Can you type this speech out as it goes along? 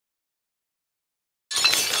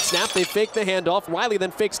Snap, they fake the handoff. Riley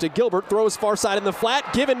then fakes to Gilbert, throws far side in the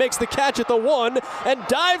flat. Given makes the catch at the 1 and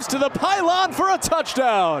dives to the pylon for a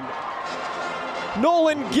touchdown.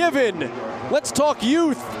 Nolan Given, let's talk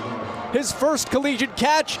youth. His first collegiate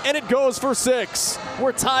catch, and it goes for 6.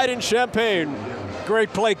 We're tied in Champaign.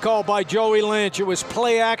 Great play call by Joey Lynch. It was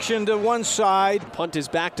play action to one side. Punt is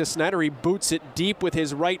back to Snyder. He boots it deep with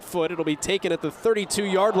his right foot. It'll be taken at the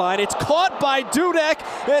 32-yard line. It's caught by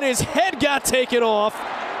Dudek, and his head got taken off.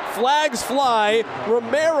 Flags fly.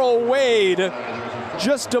 Romero Wade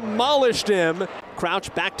just demolished him.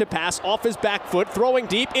 Crouch back to pass off his back foot, throwing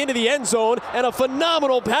deep into the end zone, and a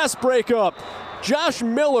phenomenal pass breakup. Josh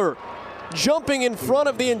Miller jumping in front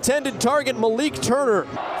of the intended target, Malik Turner.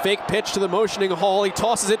 Fake pitch to the motioning Hall. He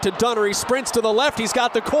tosses it to Dunner. He sprints to the left. He's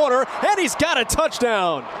got the corner, and he's got a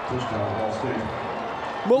touchdown.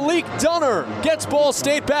 Malik Dunner gets Ball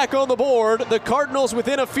State back on the board. The Cardinals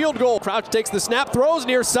within a field goal. Crouch takes the snap, throws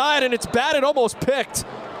near side, and it's batted, almost picked.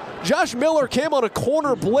 Josh Miller came on a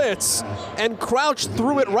corner blitz, and Crouch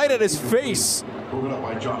threw it right at his face.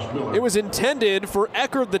 It was intended for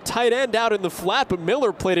Eckerd, the tight end, out in the flat, but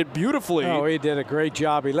Miller played it beautifully. Oh, he did a great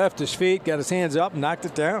job. He left his feet, got his hands up, and knocked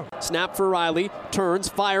it down. Snap for Riley, turns,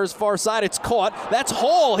 fires far side, it's caught. That's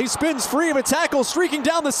Hall. He spins free of a tackle, streaking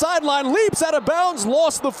down the sideline, leaps out of bounds,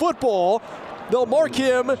 lost the football. They'll mark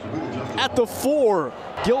him at the 4.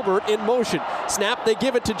 Gilbert in motion. Snap, they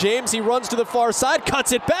give it to James. He runs to the far side,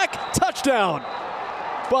 cuts it back, touchdown.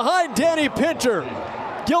 Behind Danny Pinter.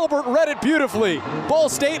 Gilbert read it beautifully. Ball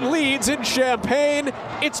State leads in Champaign.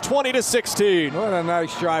 It's 20-16. What a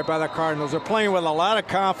nice drive by the Cardinals. They're playing with a lot of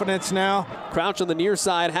confidence now. Crouch on the near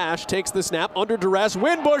side hash, takes the snap, under duress.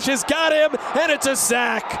 Winbush has got him, and it's a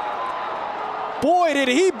sack. Boy, did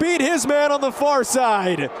he beat his man on the far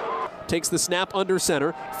side. Takes the snap under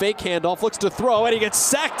center, fake handoff, looks to throw, and he gets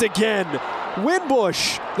sacked again.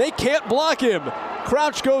 Winbush, they can't block him.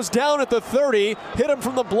 Crouch goes down at the 30, hit him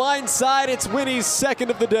from the blind side. It's Winnie's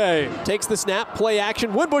second of the day. Takes the snap, play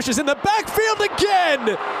action. Winbush is in the backfield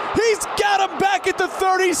again. He's got him back at the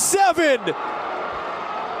 37.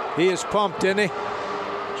 He is pumped, isn't he?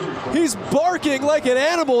 He's barking like an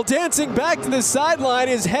animal, dancing back to the sideline,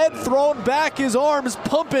 his head thrown back, his arms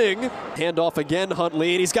pumping. Handoff again,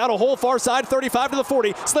 Huntley, and he's got a hole far side, 35 to the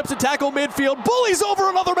 40, slips a tackle midfield, bullies over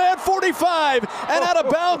another man, 45, and out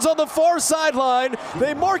of bounds on the far sideline.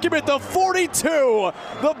 They mark him at the 42.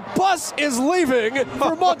 The bus is leaving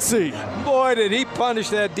for Muncie. Boy, did he punish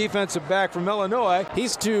that defensive back from Illinois.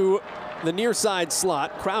 He's to the near side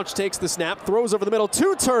slot. Crouch takes the snap, throws over the middle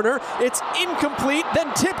to Turner. It's incomplete,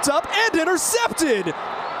 then tipped up and intercepted.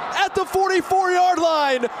 At the 44-yard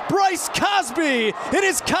line, Bryce Cosby in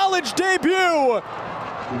his college debut.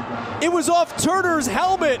 It was off Turner's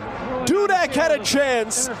helmet. Dudek had a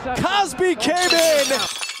chance. Cosby came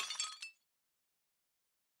in.